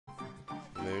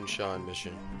Moonshine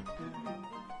mission.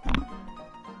 I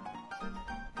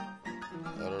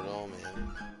don't know,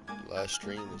 man. Last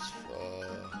stream was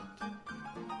fucked.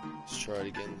 Let's try it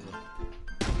again though.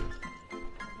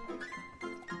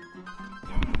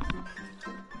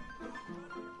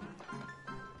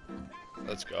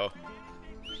 Let's go.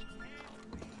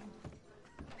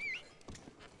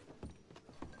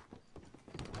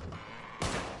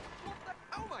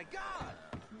 Oh my God!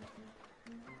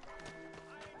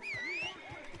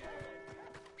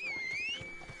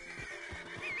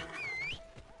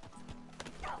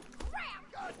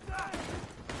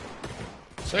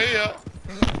 See ya!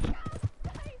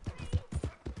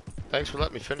 Thanks for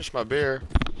letting me finish my beer.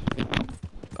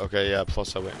 Okay, yeah,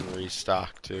 plus I went and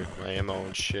restocked too. My ammo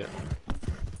and shit.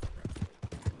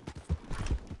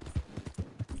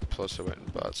 Plus I went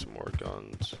and bought some more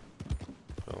guns.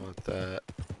 I don't want that.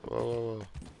 Whoa, whoa, whoa.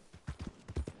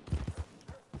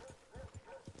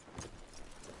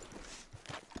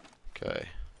 Okay.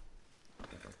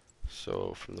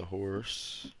 So, from the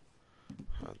horse.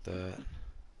 Not that.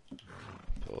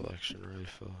 Bolt action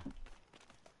rifle.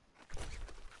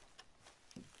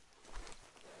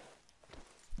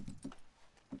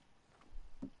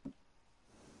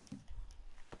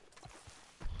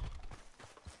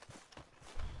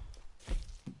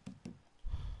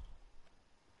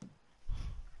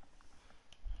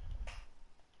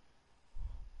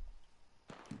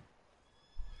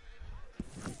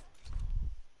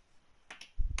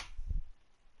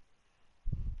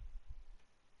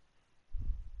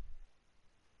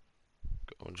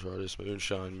 Go and try this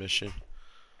Moonshine mission.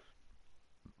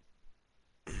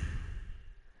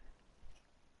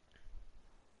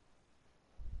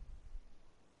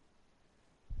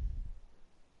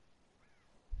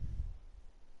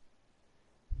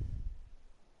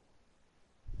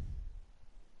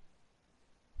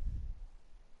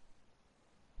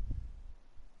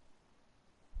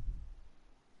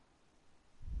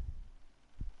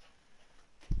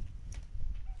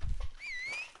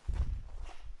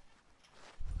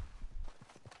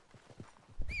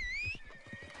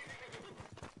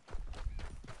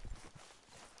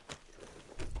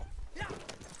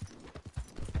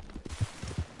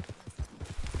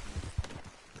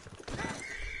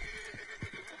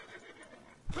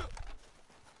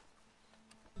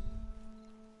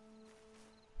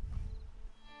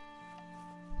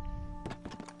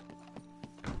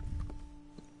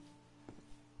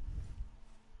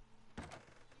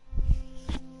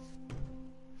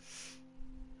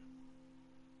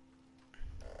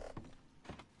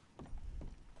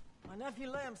 My nephew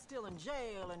Lem's still in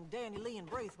jail, and Danny Lee and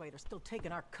Braithwaite are still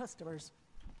taking our customers.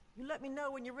 You let me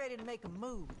know when you're ready to make a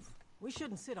move. We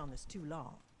shouldn't sit on this too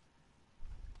long.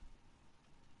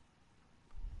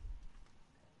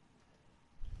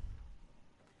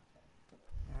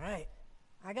 All right.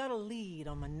 I got a lead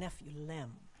on my nephew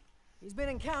Lem. He's been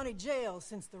in county jail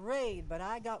since the raid, but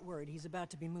I got word he's about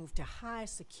to be moved to high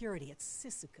security at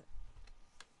Sisika.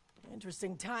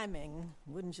 Interesting timing,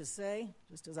 wouldn't you say?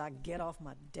 Just as I get off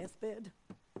my deathbed.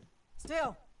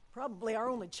 Still, probably our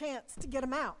only chance to get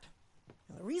him out.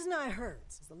 Now, the reason I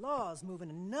hurts is the law's moving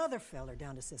another feller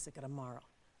down to Sisika tomorrow.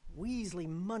 Weasley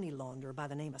money launderer by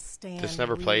the name of Stan. Just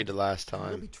never played the last We'll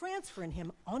time. be transferring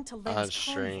him onto Len's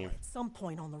stream. convoy at some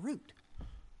point on the route.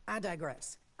 I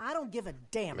digress. I don't give a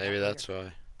damn. Maybe that's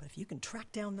why. But if you can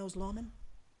track down those lawmen,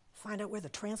 find out where the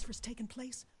transfer's taking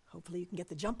place, hopefully you can get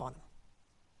the jump on them.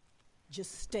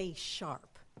 Just stay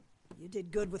sharp. You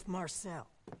did good with Marcel.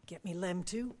 Get me Lem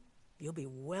too. You'll be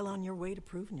well on your way to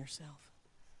proving yourself.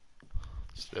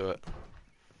 Let's do it.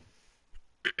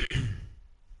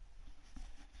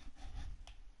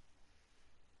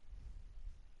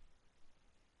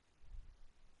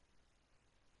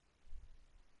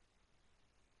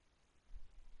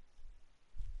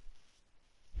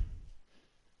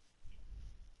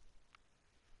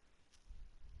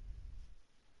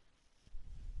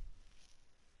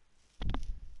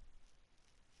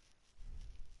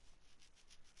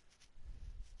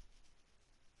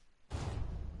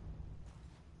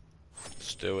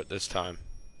 Let's do it this time.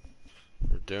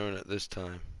 We're doing it this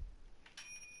time.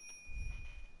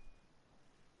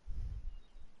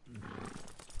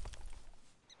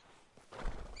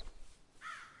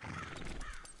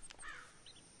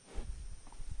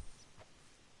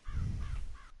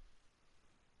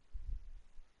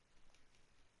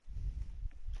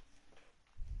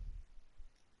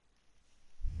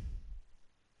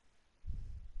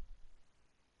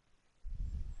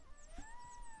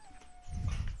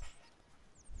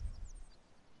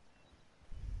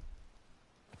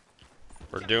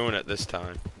 We're doing it this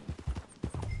time.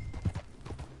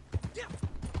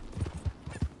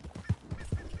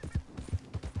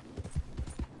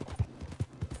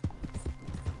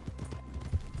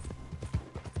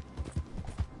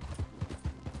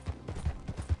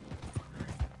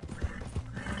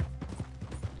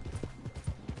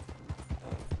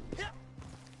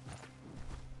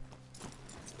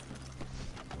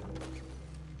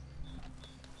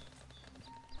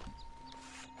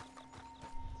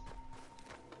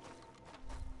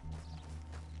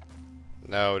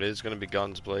 No, it is gonna be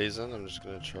guns blazing. I'm just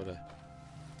gonna try to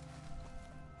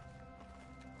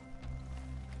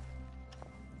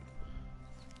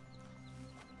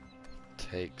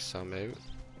take some out.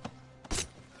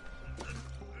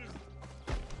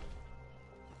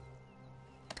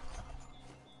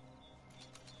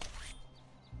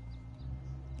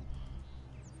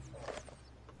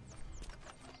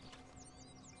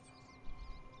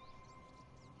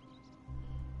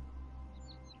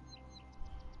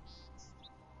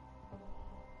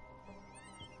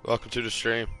 Welcome to the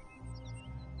stream.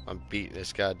 I'm beating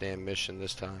this goddamn mission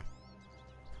this time.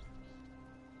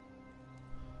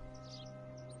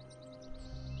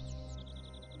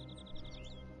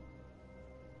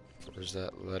 Where's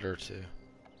that letter to?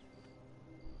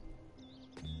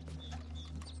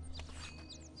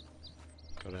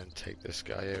 Go ahead and take this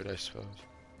guy out, I suppose.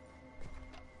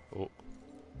 Oh.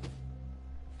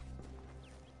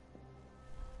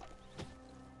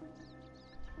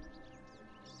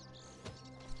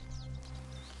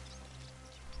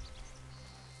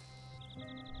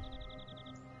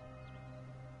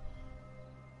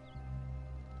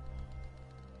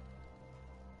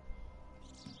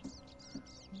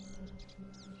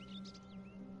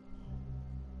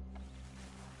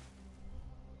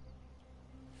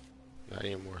 Not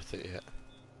even worth it yet.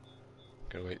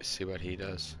 Gotta wait to see what he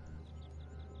does.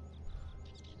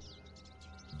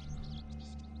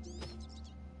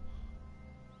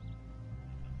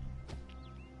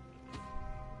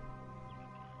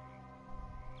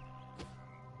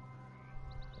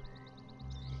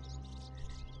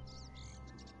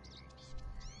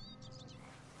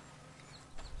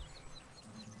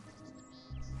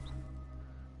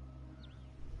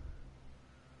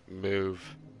 Move.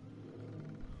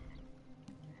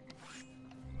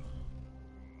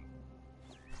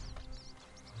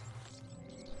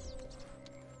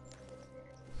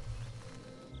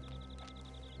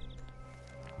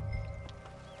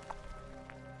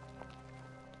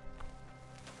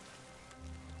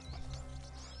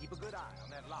 Keep a good eye on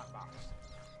that lockbox.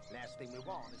 Last thing we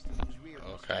want is to use rear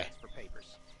Okay. for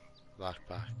papers.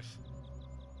 Lockbox.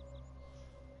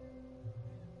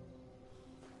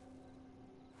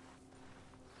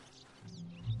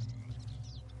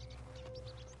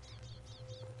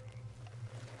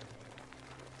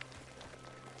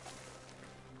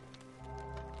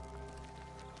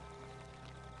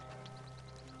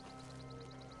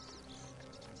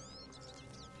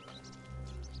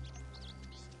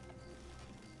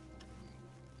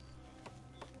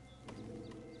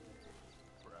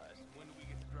 When do we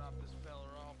get to drop this fella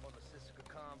off on the Sissica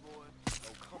convoy?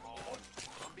 Oh, come on.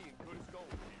 I'm being good as gold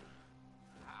here.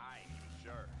 I ain't even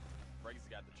sure. Briggs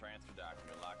got the transfer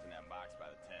document locked in that box by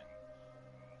the tent.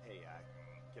 Hey,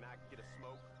 can I get a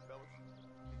smoke, fellas?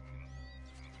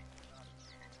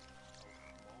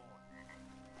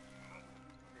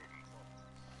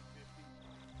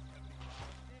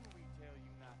 Didn't we tell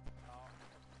you not to talk?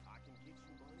 I can get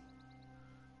you money.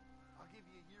 I'll give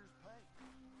you a year's pay.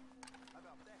 How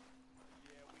about that?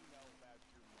 Yeah, we know about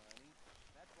your money.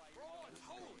 That's why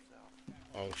Holy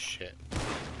you're Oh shit.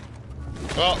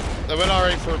 Well, they went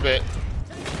alright for a bit.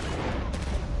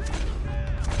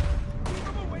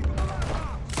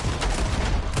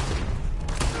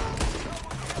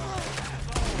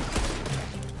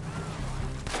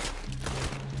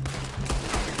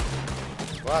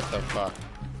 What the fuck?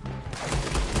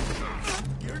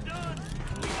 You're done.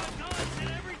 We got guns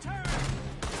at every turn.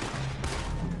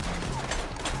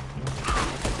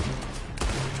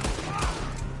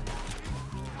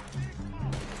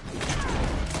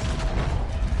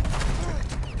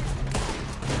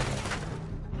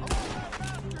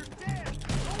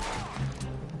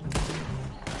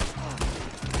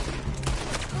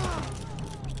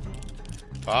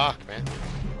 Fuck, man.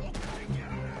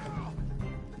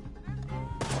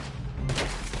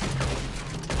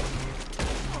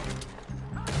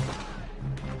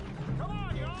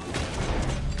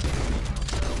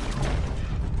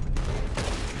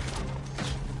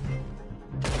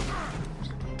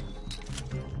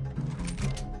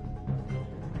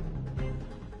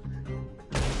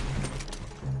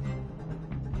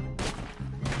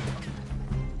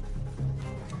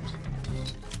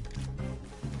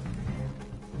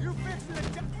 You fixing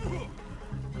the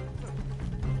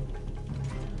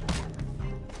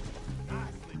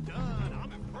Nicely done.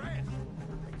 I'm impressed.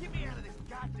 Get me out of this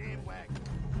goddamn wagon.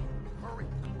 Hurry,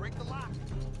 break the lock.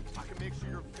 I can make sure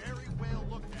you're very well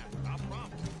looked after, I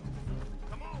promise.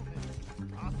 Come on,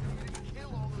 then. I'll see you didn't kill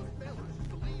all those fellas just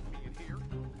to leave me in here.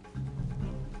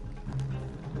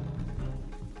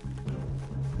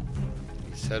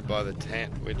 He said by the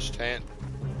tent. Which tent?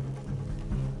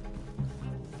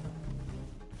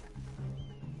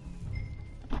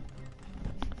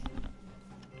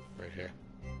 right here.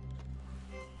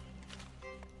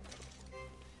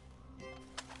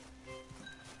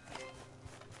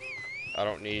 I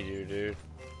don't need you, dude.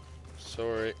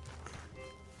 Sorry.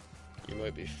 You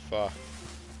might be fucked.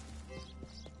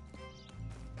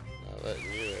 Not letting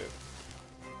you out.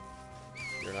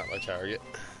 You're not my target.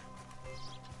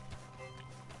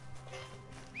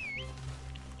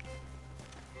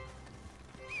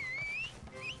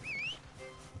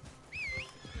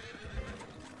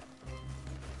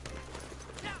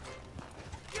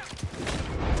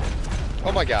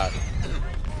 Oh my god.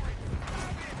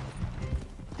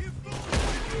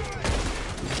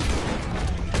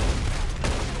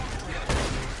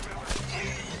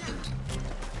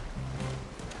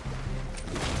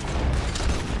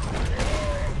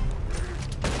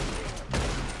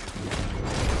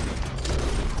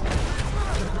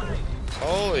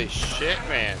 Holy shit,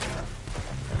 man.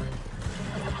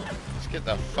 Let's get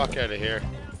the fuck out of here.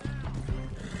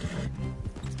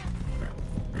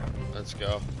 Let's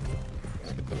go.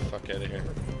 Let's get the fuck out of here.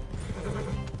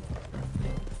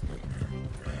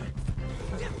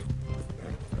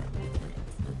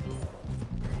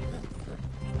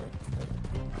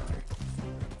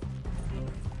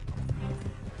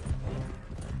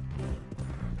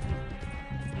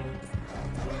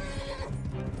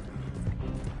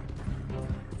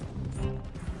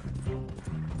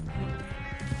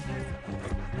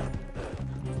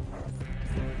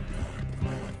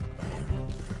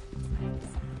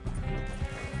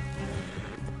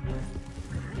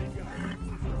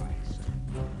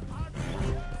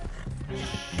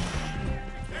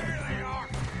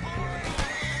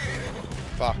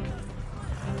 Fuck.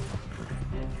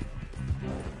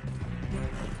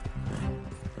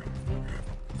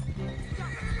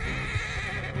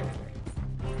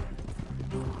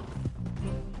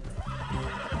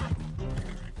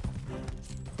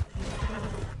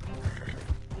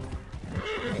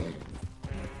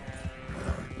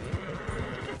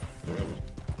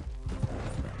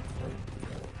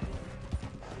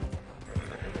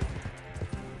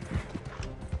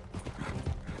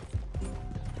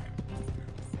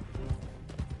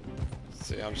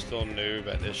 See, I'm still noob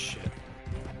at this shit.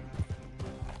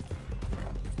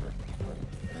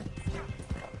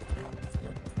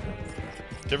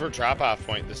 Different drop-off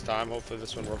point this time. Hopefully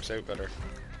this one works out better.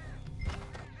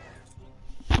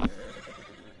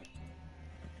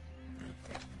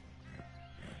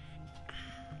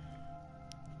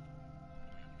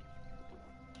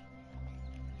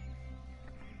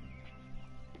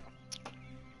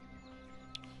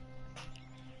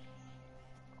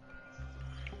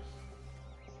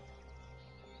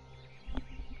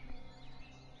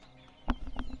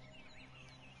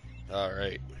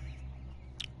 Alright.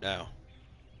 Now,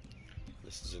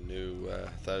 this is a new, I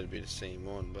thought it'd be the same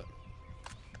one, but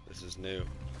this is new.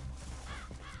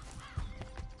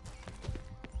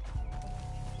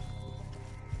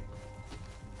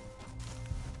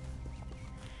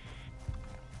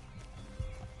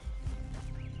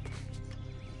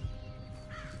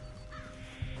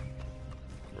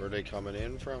 Where are they coming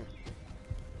in from?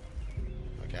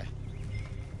 Okay.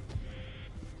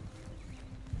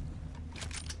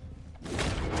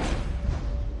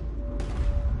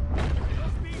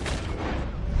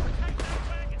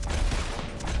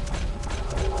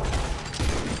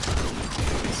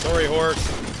 Sorry, horse.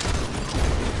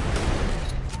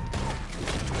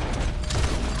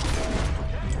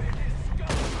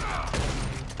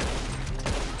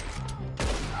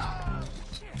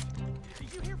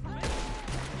 Did you hear from me?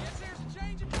 Yes, there's a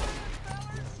change of plans,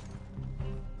 fellas.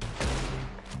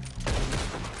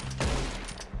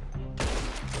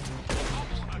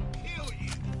 I'm gonna kill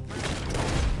you.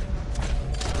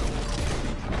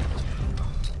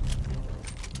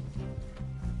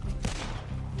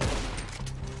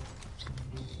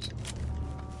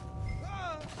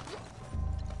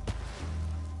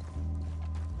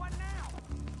 What now?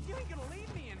 You ain't gonna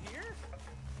leave me in here.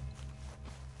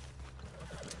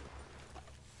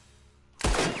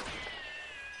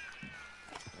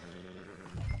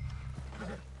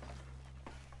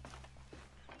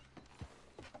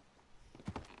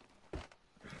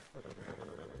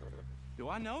 Do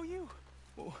I know you?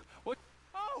 What?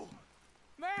 Oh,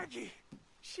 Maggie!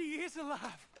 She is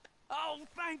alive. Oh,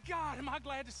 thank God! Am I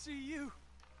glad to see you?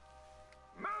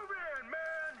 Move in,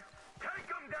 man! Take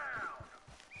them down!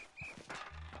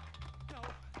 No.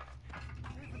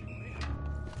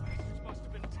 Bastards must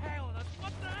have been tailing us.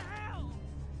 What the hell?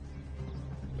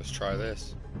 Let's try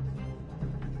this.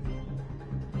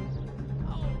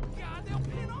 Oh, God, they'll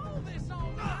pin all this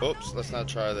on me. Oops, let's not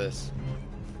try this.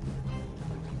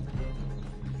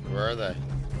 Where are they?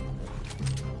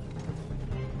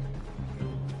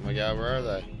 Oh my god, where are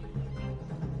they?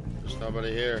 There's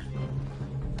nobody here.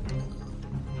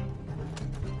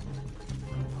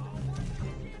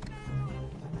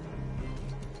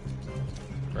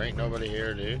 There ain't nobody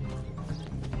here, dude.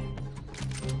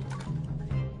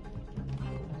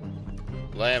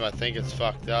 Lamb, I think it's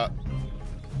fucked up.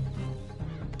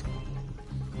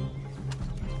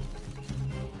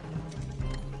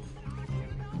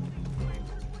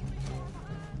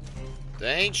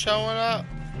 They ain't showing up.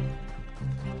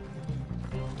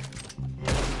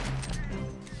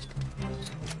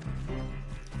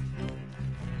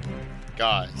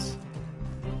 Guys.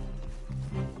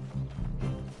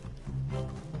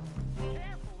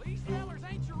 Careful, these fellers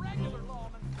ain't your regular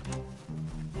lawmen.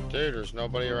 Dude, there's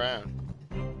nobody around.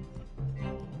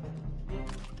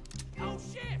 Oh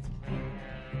shit!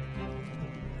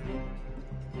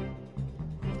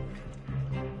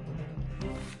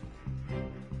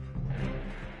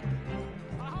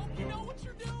 I hope you know what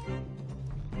you're doing.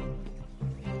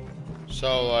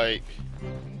 So, like,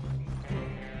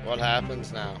 what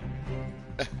happens now?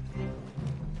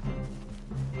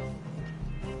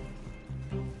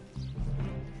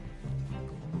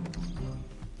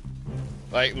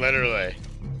 Like, literally.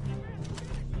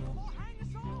 Hang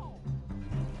us all.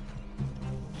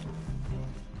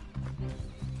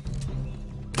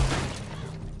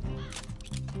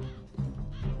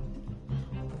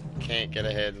 Can't get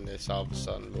ahead in this all of a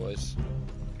sudden, boys.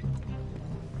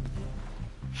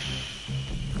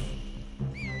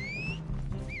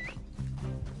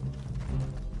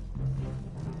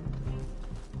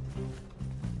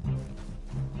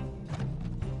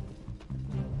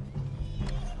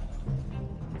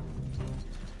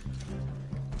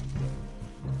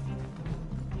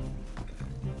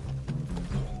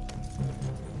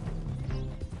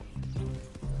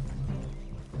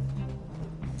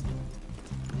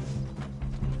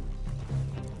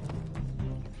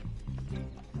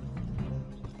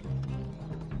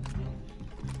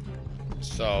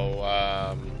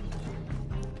 So,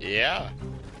 yeah.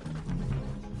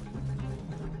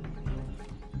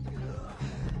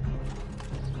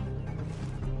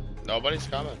 Nobody's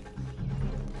coming.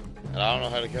 And I don't know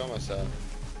how to kill myself.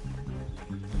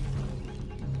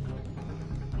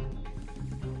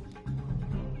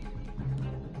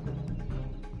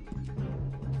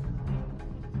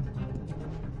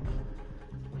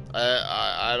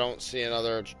 I don't see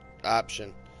another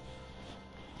option.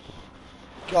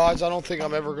 Guys, I don't think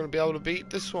I'm ever going to be able to beat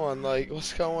this one. Like,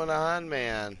 what's going on,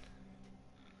 man?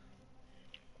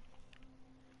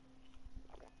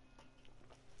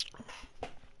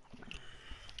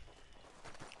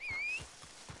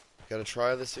 Gotta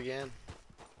try this again.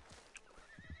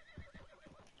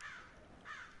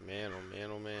 Man, oh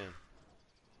man, oh man.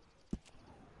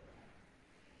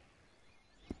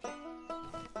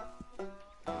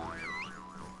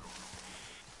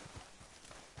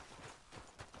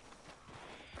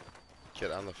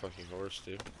 Get on the fucking horse,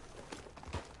 dude.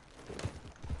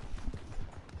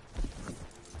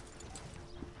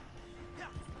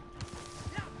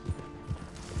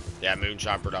 Yeah,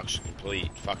 Moonshine production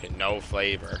complete. Fucking no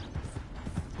flavor.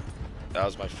 That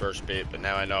was my first bit, but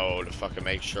now I know to fucking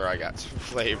make sure I got some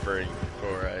flavoring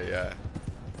before I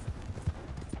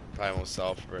buy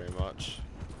myself very much.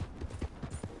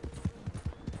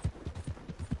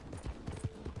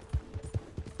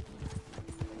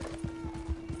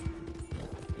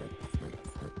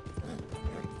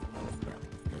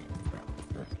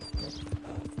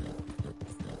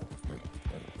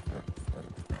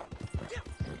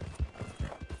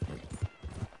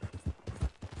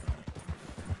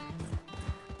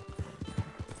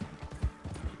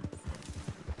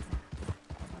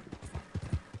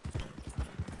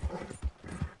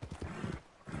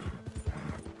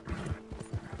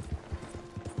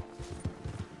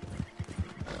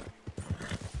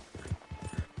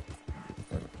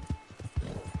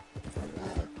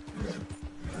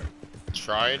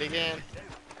 Try it again.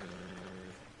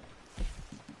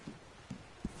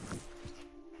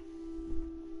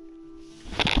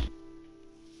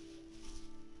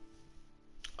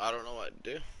 I don't know what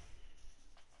to do.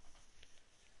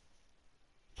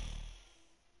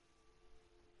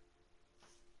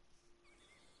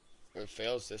 If it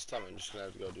fails this time, I'm just gonna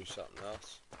have to go do something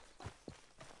else.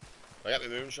 I got my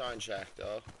Moonshine checked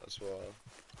though. That's what.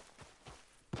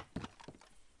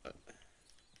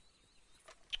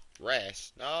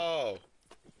 Rest? No!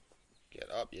 Get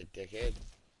up, you dickhead.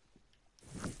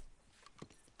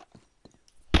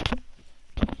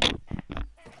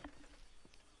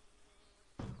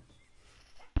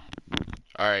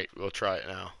 Alright, we'll try it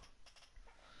now.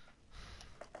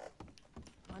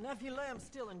 My nephew Lem's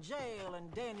still in jail,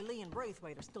 and Danny Lee and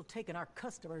Braithwaite are still taking our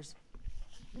customers.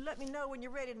 You let me know when you're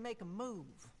ready to make a move.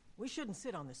 We shouldn't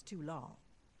sit on this too long.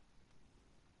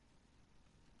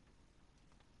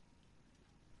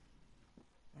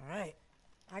 All right.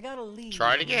 I got a lead.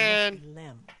 Try it on again. Nephew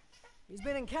Lem. He's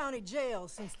been in county jail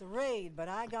since the raid, but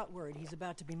I got word he's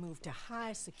about to be moved to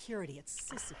high security at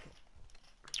Sisika.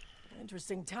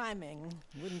 Interesting timing,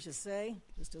 wouldn't you say?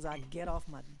 Just as I get off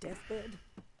my deathbed.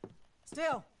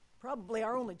 Still, probably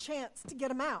our only chance to get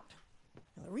him out.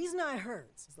 Now, the reason I heard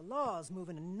is the law's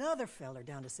moving another feller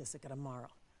down to Sisika tomorrow.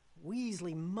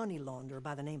 Weasley money launderer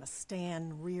by the name of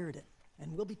Stan Reardon.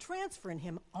 And we'll be transferring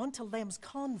him onto Lem's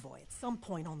convoy at some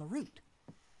point on the route.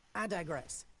 I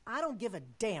digress. I don't give a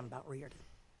damn about Reardon.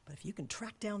 But if you can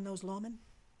track down those lawmen,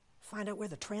 find out where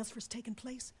the transfer's taking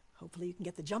place, hopefully you can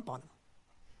get the jump on them.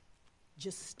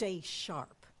 Just stay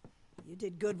sharp. You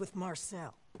did good with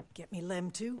Marcel. Get me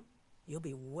Lem too, you'll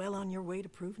be well on your way to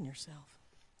proving yourself.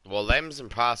 Well, Lem's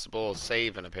impossible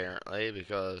saving, apparently,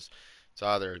 because it's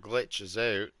either it glitches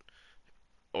out,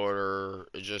 or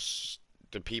it just,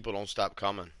 the people don't stop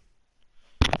coming.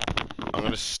 I'm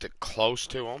gonna stick close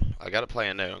to him. I got a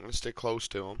plan now. I'm gonna stick close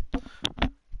to him.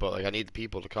 But, like, I need the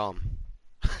people to come.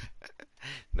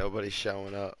 Nobody's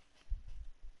showing up.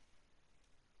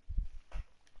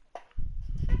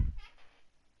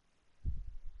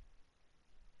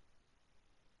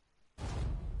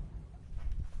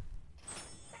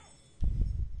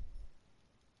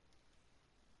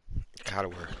 Gotta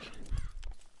work.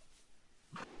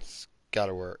 It's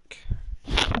gotta work.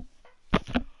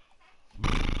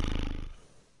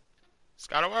 It's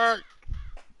gotta work.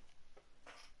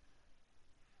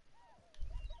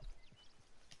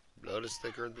 Blood is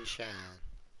thicker than shine.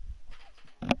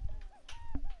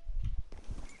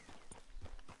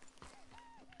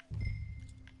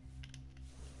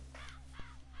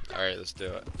 Alright, let's do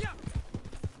it.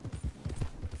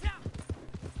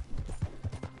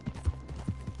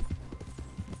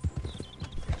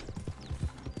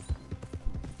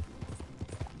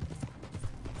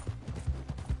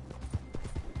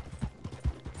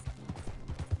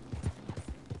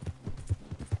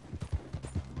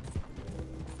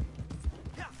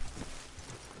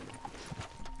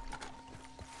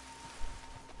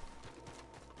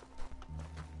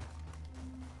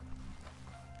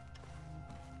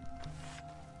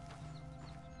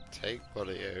 Take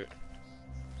Buddy out.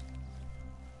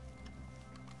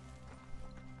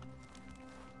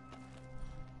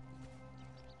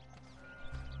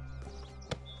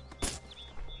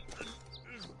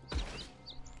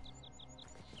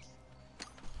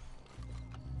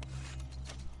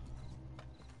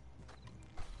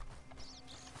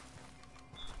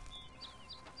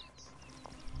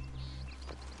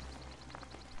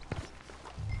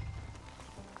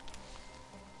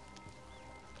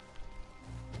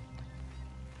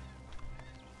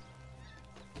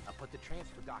 Put the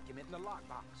transfer document in the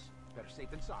lockbox. Better safe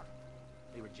than sorry.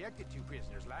 They rejected 2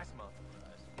 prisoners last month.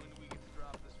 When do we get to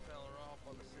drop this fella off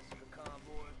on the Sisika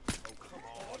convoy? Oh, come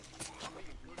on. I'm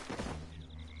making good.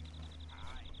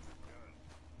 Aye, good.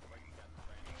 Frank's got the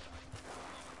transfer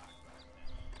document.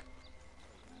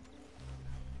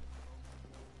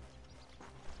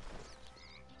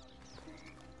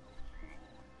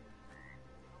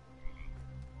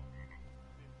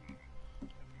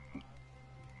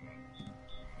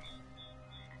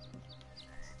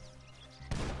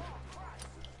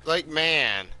 Like,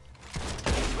 man.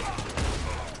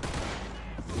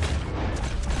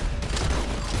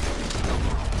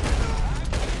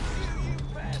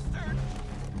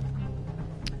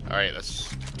 Alright,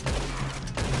 let's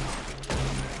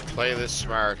play this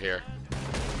smart here.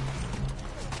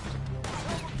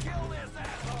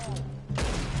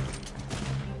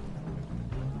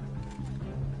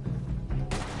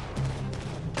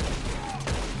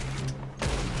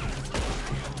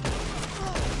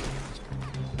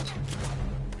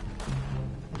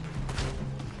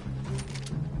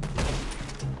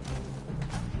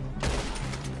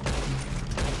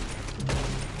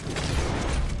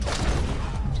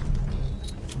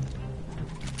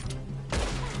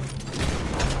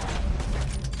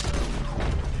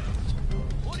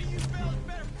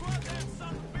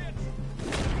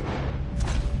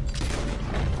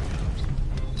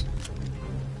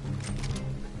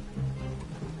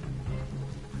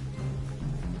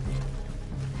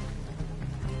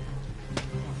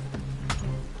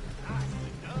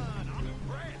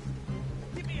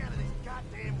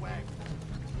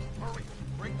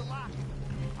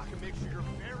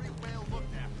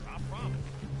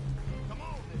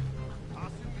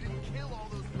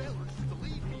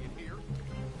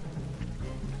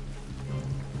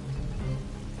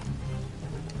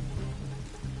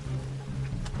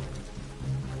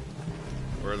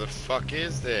 Where the fuck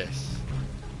is this?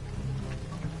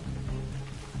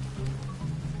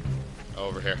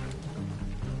 Over here.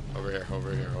 Over here,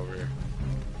 over here, over here.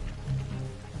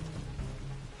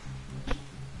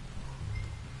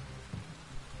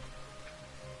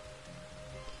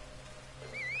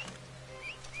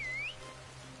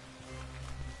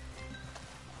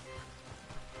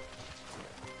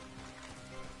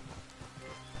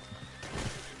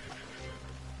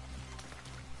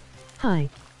 Hi.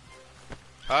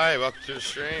 Hi, welcome to the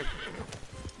stream.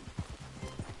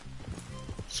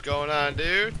 What's going on,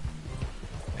 dude?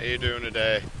 How you doing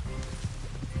today?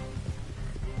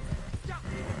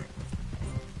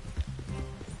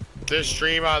 This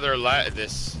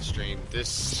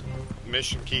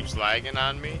mission keeps lagging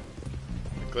on me.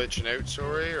 Glitching out,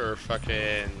 sorry, or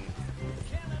fucking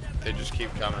they just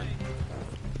keep coming.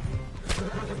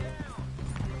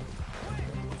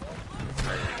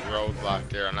 Roadblock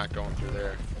there, I'm not going through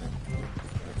there.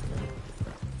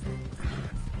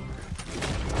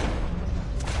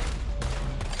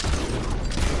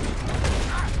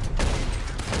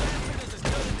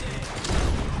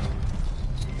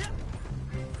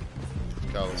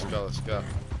 Let's go, let's go.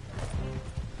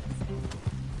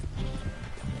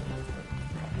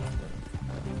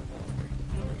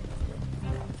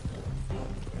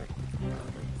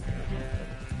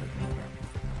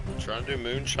 Trying to do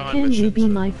moonshine Can missions. you be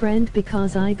my friend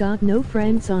because I got no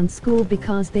friends on school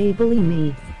because they bully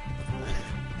me?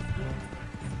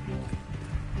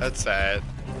 That's sad.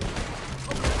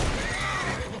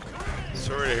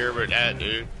 Sorry to hear about that,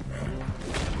 dude.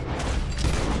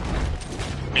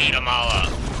 Beat 'em all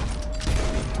up.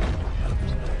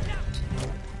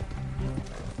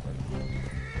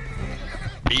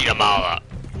 Beat 'em all up.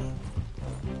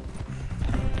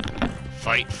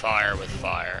 Fight fire with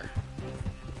fire.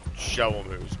 Show 'em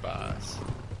who's boss.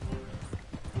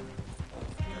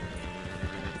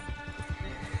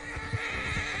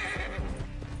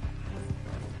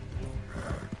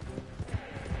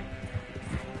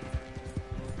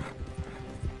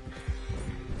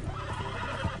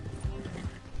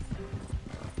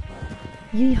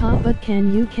 Yeehaw, but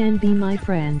can be my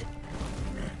friend?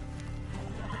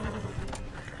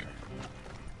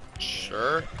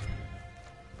 Sure.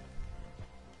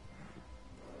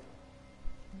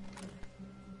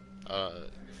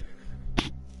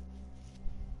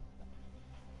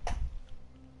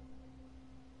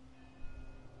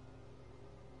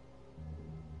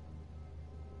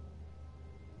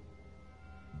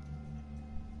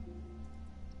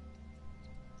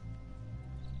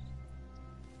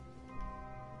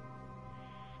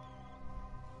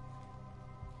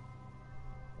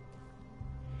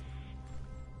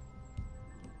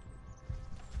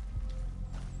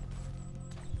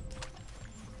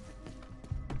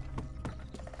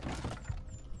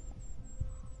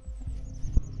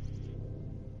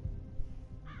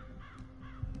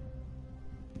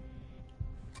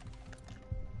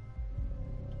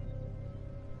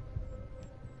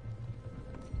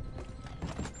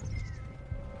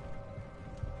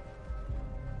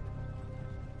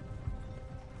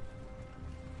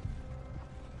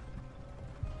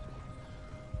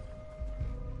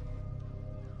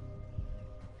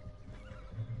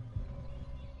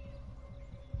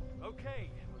 Okay,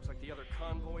 looks like the other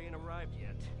convoy ain't arrived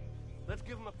yet. Let's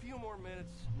give them a few more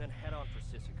minutes and then head on for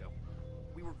Sissoko.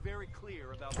 We were very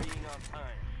clear about being on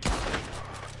time.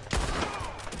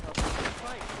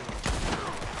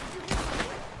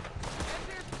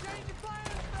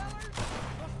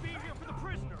 Must be here for the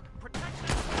prisoner. Protect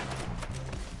them.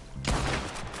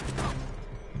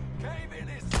 Cave in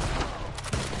is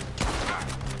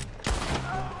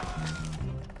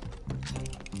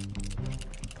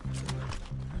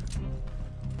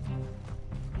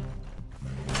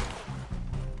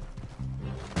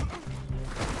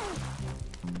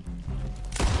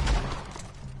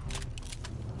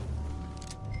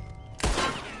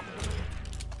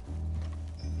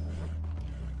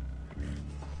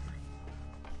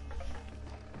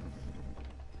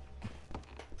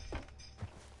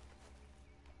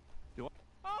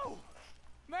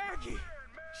Maggie!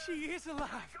 She is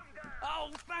alive! Oh,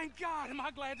 thank God! Am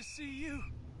I glad to see you?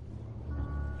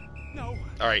 No.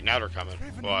 Alright, now they're coming.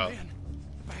 Wow. The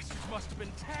bastards must have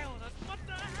been tailing us. What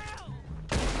the hell?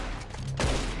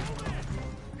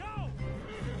 Go!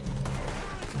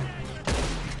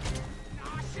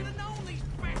 I should have known these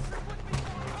bastards wouldn't be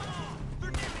going on.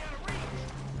 They're nearly out of reach.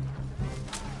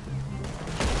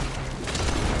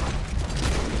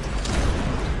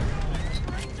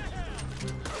 Straight to hell.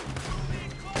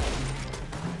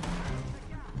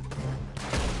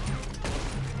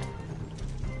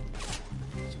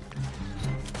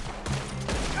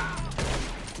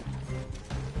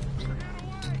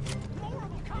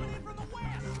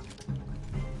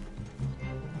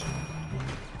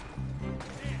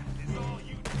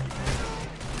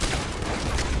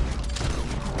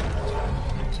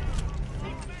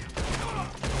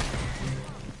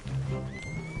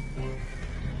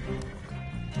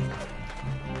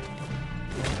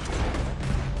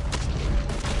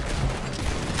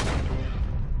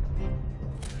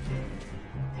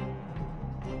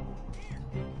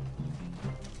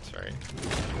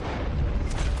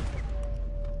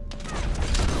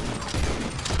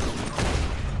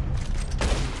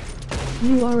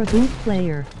 You are a boot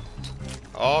player.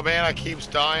 Oh man, I keeps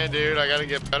dying, dude. I gotta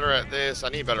get better at this. I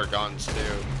need better guns too.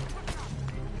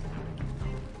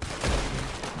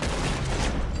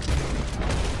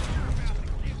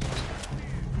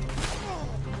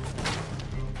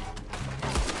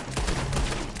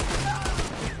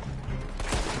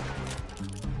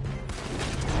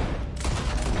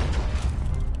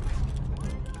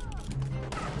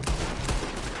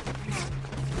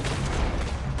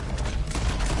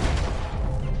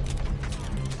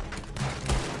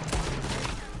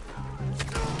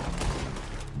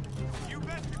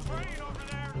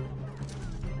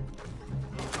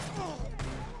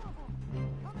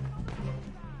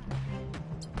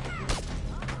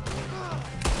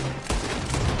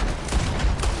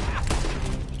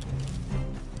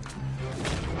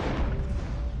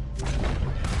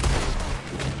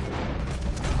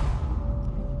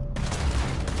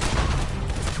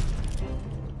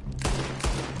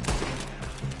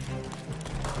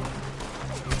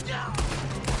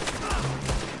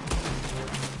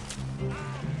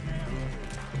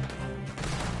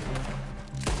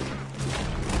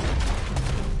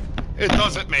 It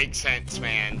doesn't make sense,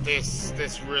 man.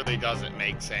 This really doesn't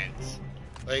make sense.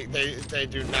 Like they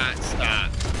do not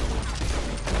stop.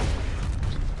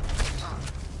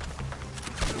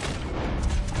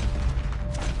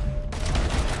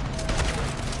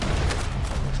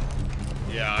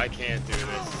 Yeah, I can't do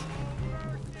this.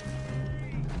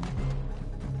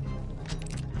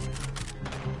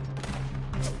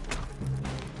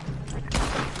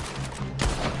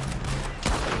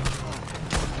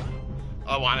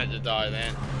 I wanted to die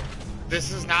then.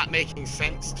 This is not making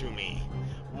sense to me.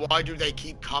 Why do they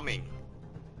keep coming?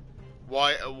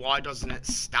 Why doesn't it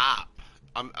stop?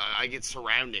 I get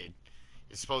surrounded.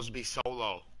 It's supposed to be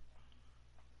solo.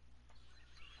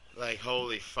 Like,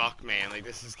 holy fuck, man. Like,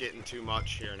 this is getting too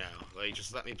much here now. Like,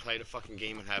 just let me play the fucking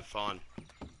game and have fun.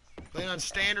 Playing on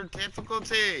standard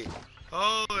difficulty.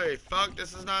 Holy fuck,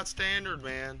 this is not standard,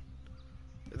 man.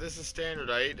 If this is standard,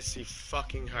 I hate to see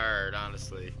fucking hard,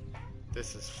 honestly.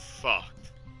 This is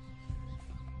fucked.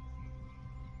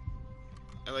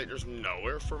 And like, there's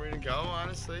nowhere for me to go,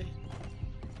 honestly.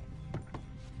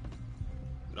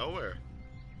 Nowhere.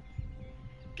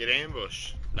 Get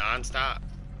ambushed. Non-stop.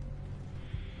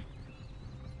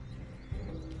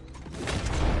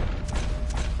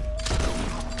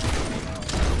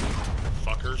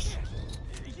 Fuckers.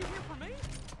 You here for me?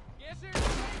 Yes, sir.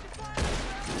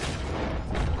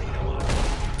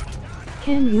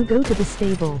 Can you go to the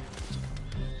stable?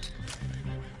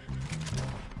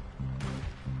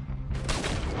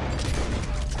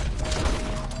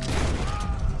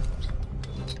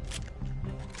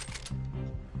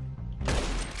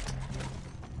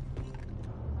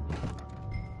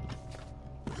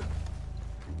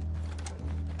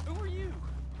 Who are you?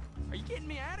 Are you getting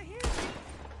me out of here?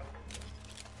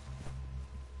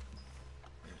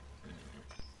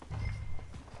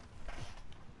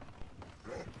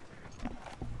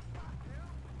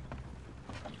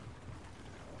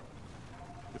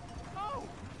 Oh,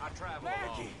 I travel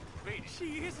Maggie! alone. She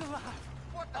is alive.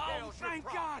 What the Oh, hell's your thank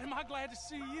problem? God! Am I glad to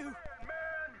see you? Man,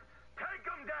 take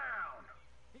him down!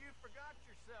 You forgot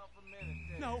yourself a minute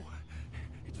there. No,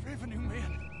 it's revenue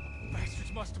men.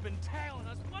 Bastards must have been tailing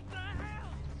us. What the hell?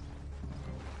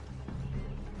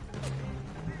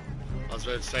 I was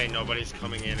about to say, nobody's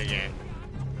coming in again.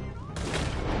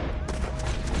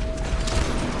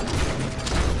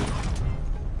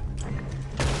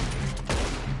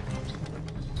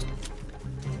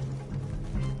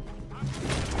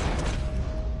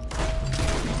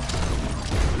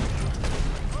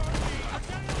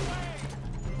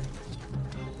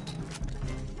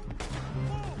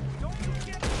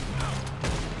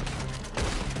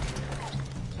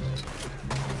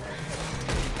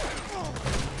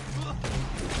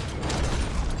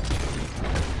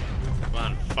 Come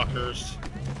on, fuckers.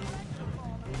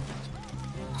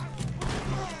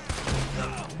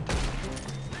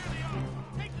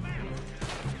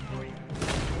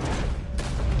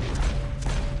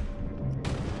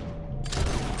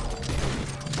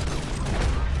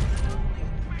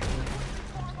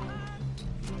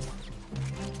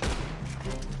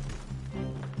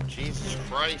 Jesus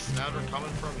Christ, now they're coming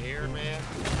from here, man.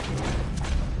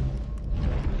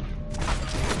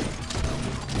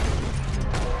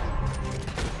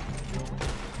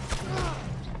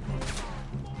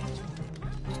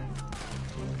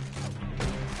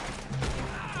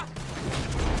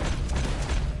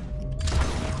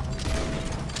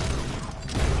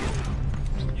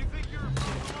 You think you're a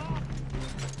fool?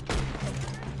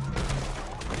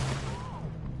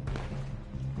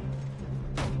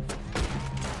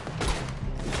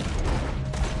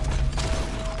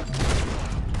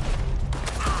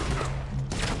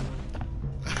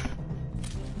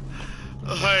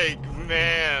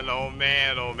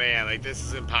 man, oh man, like this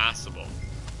is impossible.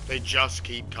 They just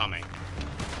keep coming.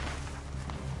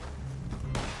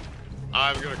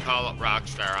 I'm gonna call up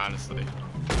Rockstar, honestly.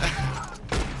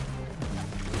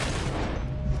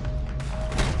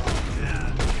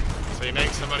 So you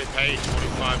make somebody pay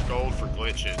 25 gold for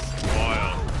glitches.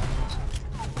 Wild.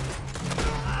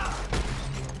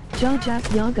 Jaw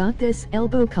Jack, y'all got this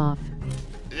elbow cough.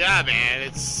 Yeah, man,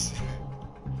 it's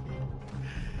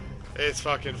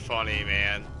fucking funny,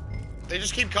 man. They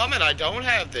just keep coming. I don't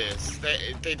have this.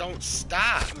 They don't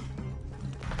stop.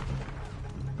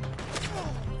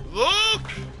 Look!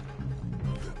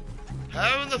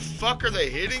 How the fuck are they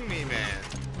hitting me, man?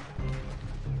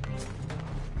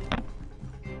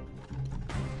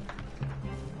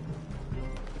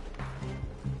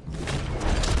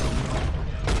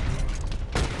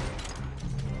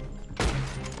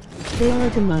 They are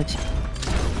too much.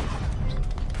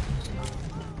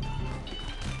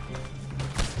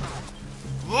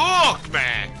 Look,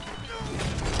 man!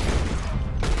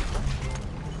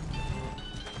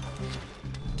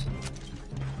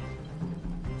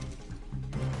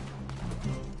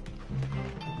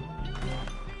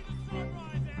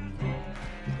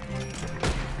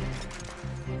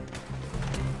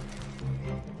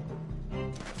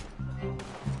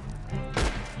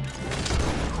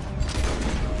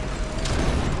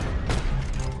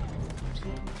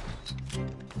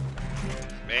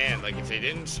 Man, like if they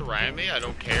didn't surround me, I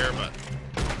don't care, but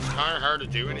it's kind of hard to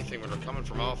do anything when they're coming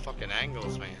from all fucking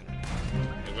angles, man.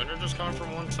 And when they're just coming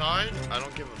from one side, I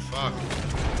don't give a fuck.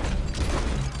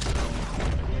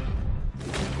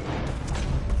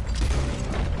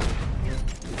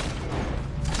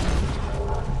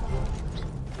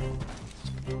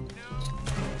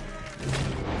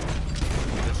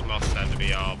 This must have to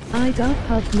be all. I got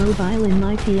PUBG Mobile in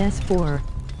my PS4.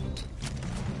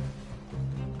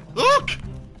 Look!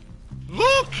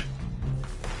 Look!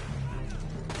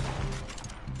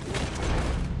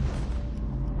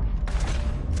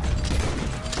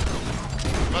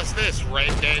 What's this?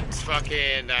 Red Dead's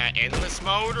fucking endless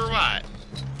mode or what?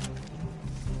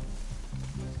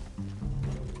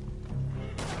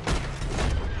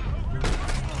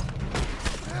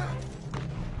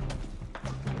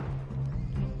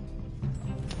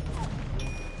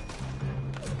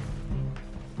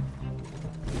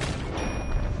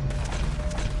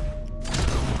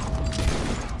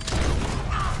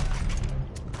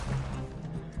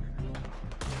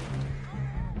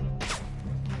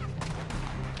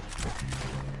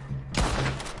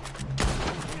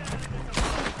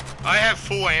 I have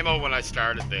full ammo when I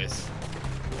started this.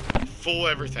 Full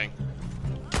everything.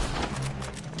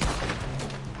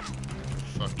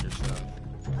 Fuck yourself.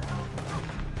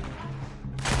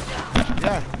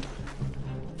 Yeah.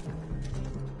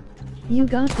 You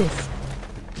got this.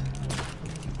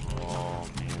 Oh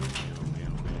man,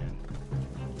 man, man.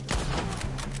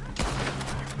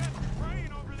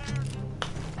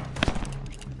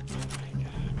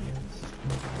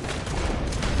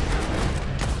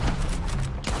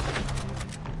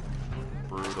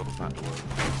 Brutal, not the word.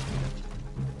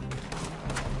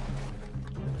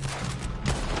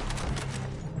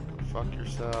 Fuck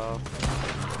yourself.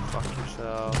 Fuck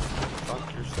yourself.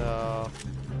 Fuck yourself.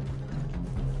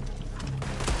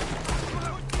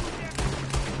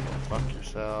 Fuck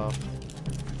yourself.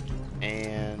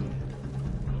 And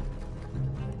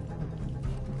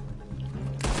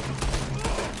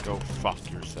go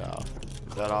fuck yourself.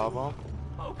 Is that all of them?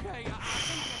 Okay, I think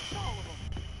that's all of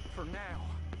them. For now.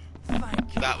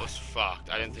 Thank you. That was fucked.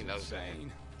 I didn't think that was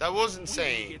Insane. That was We need to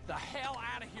insane. get the hell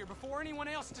out of here before anyone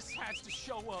else decides to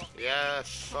show up. Yeah,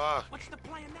 fuck. What's the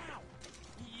plan now?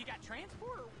 You got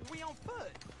transport or we on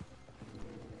foot?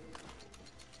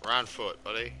 We're on foot,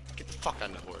 buddy. Get the fuck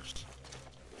on the horse.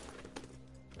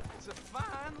 It's a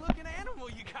fine looking animal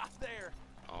you got there.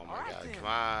 Oh my All right, god, then. come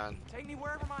on. Take me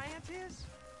wherever my aunt is.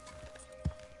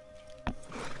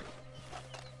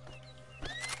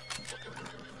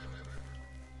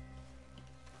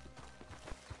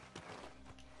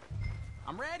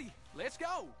 I'm ready. Let's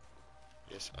go.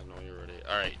 Yes, I know you're ready.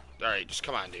 Alright, just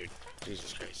come on, dude.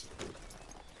 Jesus Christ.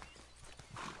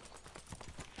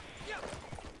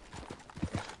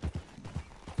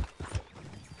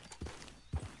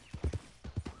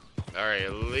 Alright,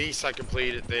 at least I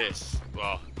completed this.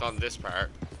 Well, done this part.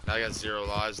 Now I got 0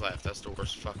 lives left. That's the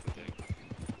worst fucking thing.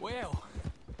 Well,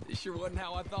 this sure wasn't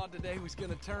how I thought today was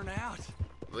gonna turn out.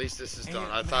 At least this is done.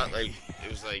 Aunt I thought Maggie. like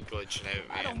it was like glitching out,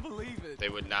 I don't man. believe it. They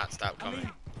would not stop I coming.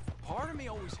 mean, part of me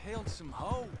always held some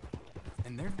hope,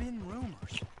 and there've been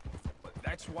rumors. But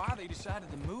that's why they decided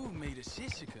to move me to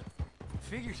Sisika.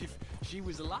 Figured if she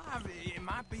was alive, it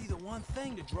might be the one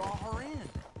thing to draw her in.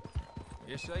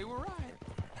 Guess they were right.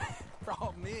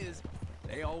 Problem is,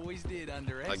 they always did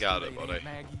underestimate I got it, buddy. Aunt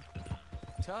Maggie.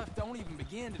 Tough don't even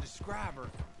begin to describe her.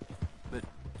 But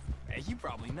you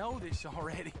probably know this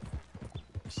already.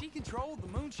 She controlled the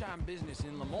moonshine business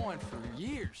in Lemoyne for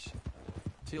years.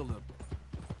 Till the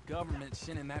government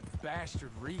sent in that bastard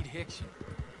Reed Hickson.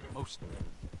 Most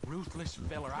ruthless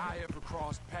feller I ever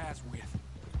crossed paths with.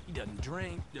 He doesn't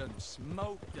drink, doesn't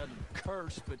smoke, doesn't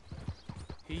curse, but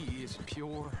he is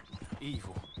pure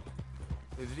evil.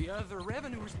 The other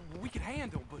revenues we could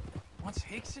handle, but once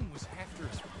Hickson was after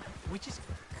us, we just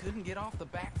couldn't get off the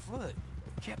back foot.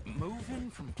 Kept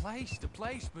moving from place to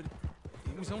place, but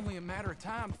it was only a matter of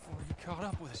time before he caught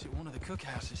up with us at one of the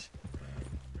cookhouses.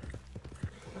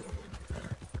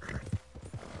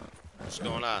 What's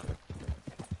going on?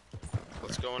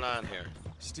 What's going on here?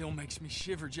 Still makes me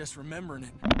shiver just remembering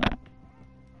it.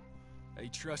 They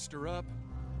trussed her up,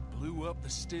 blew up the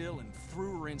still, and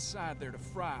threw her inside there to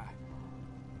fry.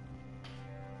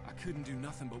 I couldn't do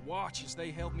nothing but watch as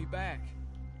they held me back.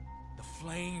 The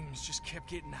flames just kept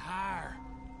getting higher.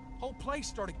 Whole place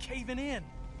started caving in.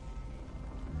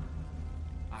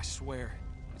 I swear,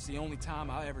 it's the only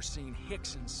time I ever seen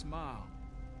Hickson smile.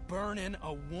 Burning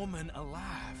a woman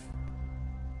alive.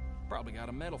 Probably got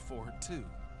a medal for it, too.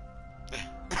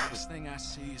 First thing I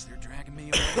see is they're dragging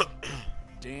me away.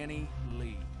 Danny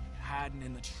Lee, hiding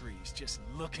in the trees, just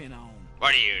looking on.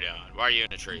 What are you doing? Why are you in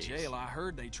the trees? In jail, I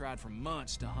heard they tried for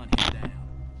months to hunt him down.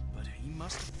 But he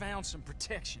must have found some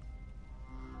protection.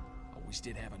 Always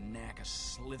did have a knack of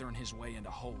slithering his way into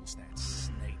holes, that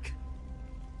snake.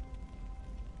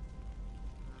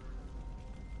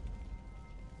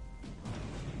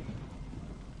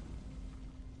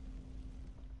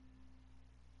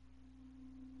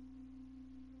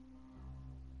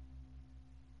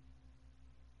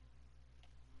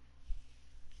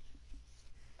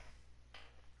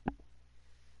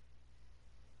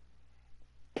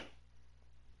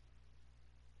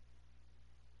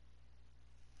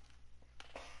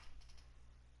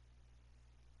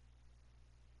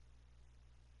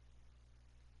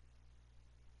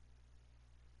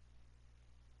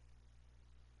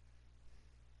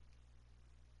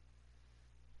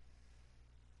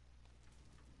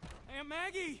 Aunt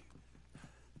Maggie!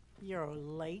 You're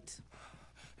late.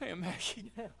 Aunt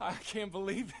Maggie, I can't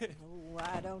believe it. Oh,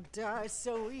 I don't die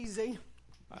so easy.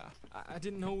 I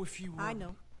didn't know if you were... I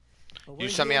know. But You we're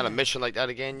sent me here on a now. mission like that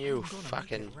again, you I'm gonna make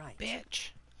fucking it right. bitch.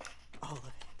 All of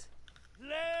it.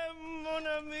 Le mon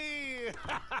ami!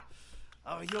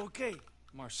 Are you okay?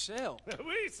 Marcel,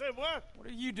 Oui, c'est moi. what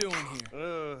are you doing here?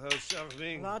 Oh, how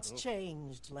charming. Lots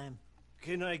changed, Lem.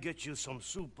 Can I get you some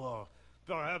soup or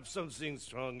perhaps something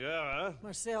stronger, huh?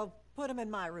 Marcel, put him in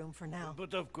my room for now.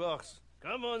 But of course.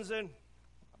 Come on, then.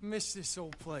 I miss this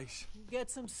old place.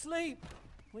 Get some sleep.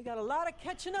 We got a lot of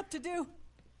catching up to do.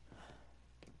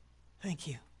 Thank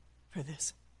you for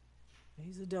this.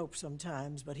 He's a dope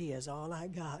sometimes, but he is all I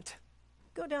got.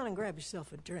 Go down and grab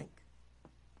yourself a drink.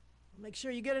 Make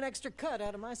sure you get an extra cut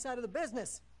out of my side of the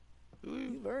business.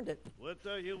 You've earned it. What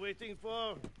are you waiting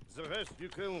for? The rest you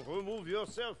can remove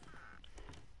yourself.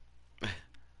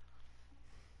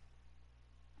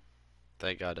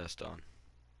 Thank God that's done.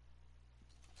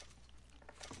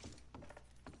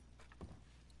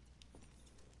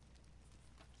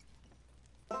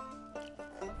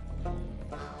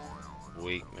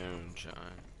 Weak moonshine.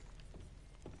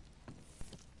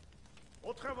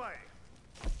 Au travail.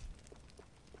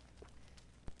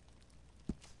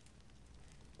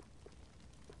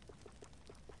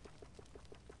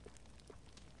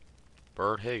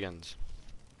 Bert Higgins.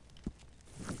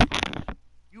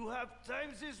 You have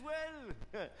times as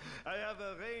well. I have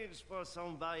arranged for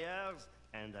some buyers,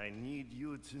 and I need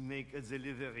you to make a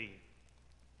delivery.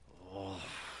 Oh,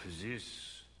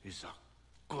 this is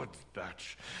a good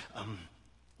batch.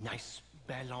 Nice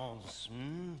balance,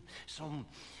 some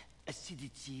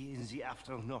acidity in the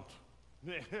afternoon.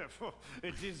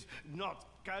 It is not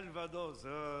Calvados.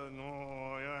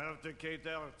 No, you have to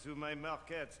cater to my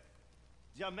market.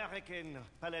 The American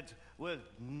palate will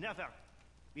never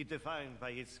be defined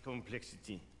by its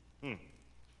complexity.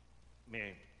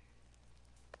 Mais,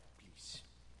 please,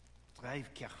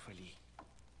 drive carefully.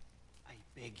 I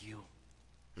beg you.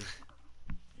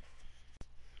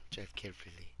 Drive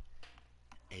carefully.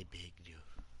 I beg you.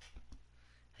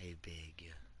 I beg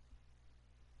you.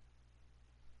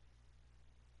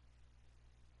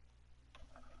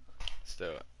 Let's do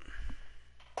it.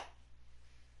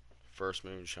 First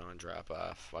moonshine drop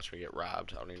off. Watch me get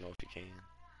robbed. I don't even know if you can.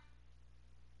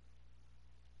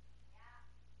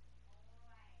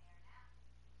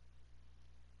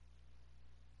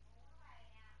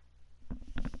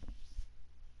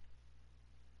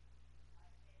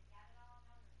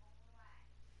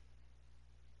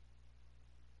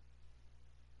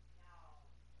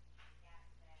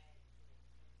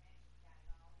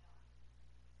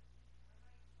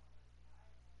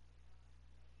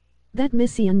 That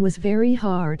mission was very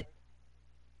hard.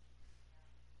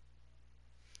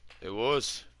 It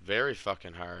was very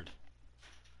fucking hard.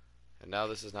 And now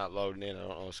this is not loading in. I don't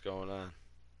know what's going on.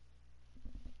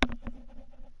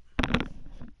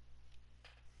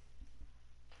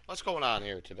 What's going on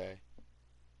here today?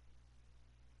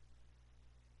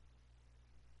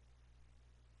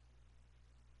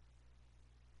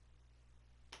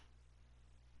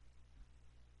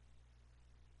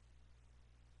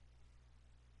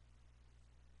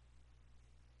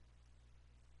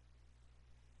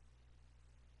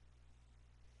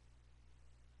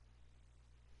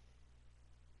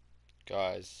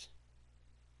 Guys,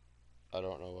 I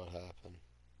don't know what happened.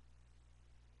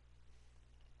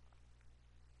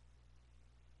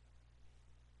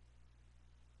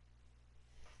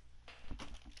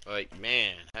 Like,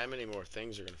 man, how many more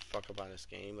things are gonna fuck up on this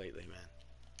game lately, man?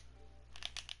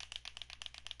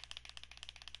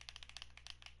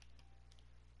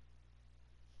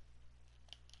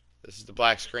 This is the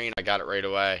black screen. I got it right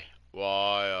away.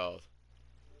 Wild.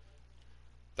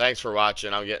 Thanks for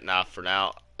watching. I'm getting off for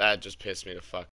now. That just pissed me the fuck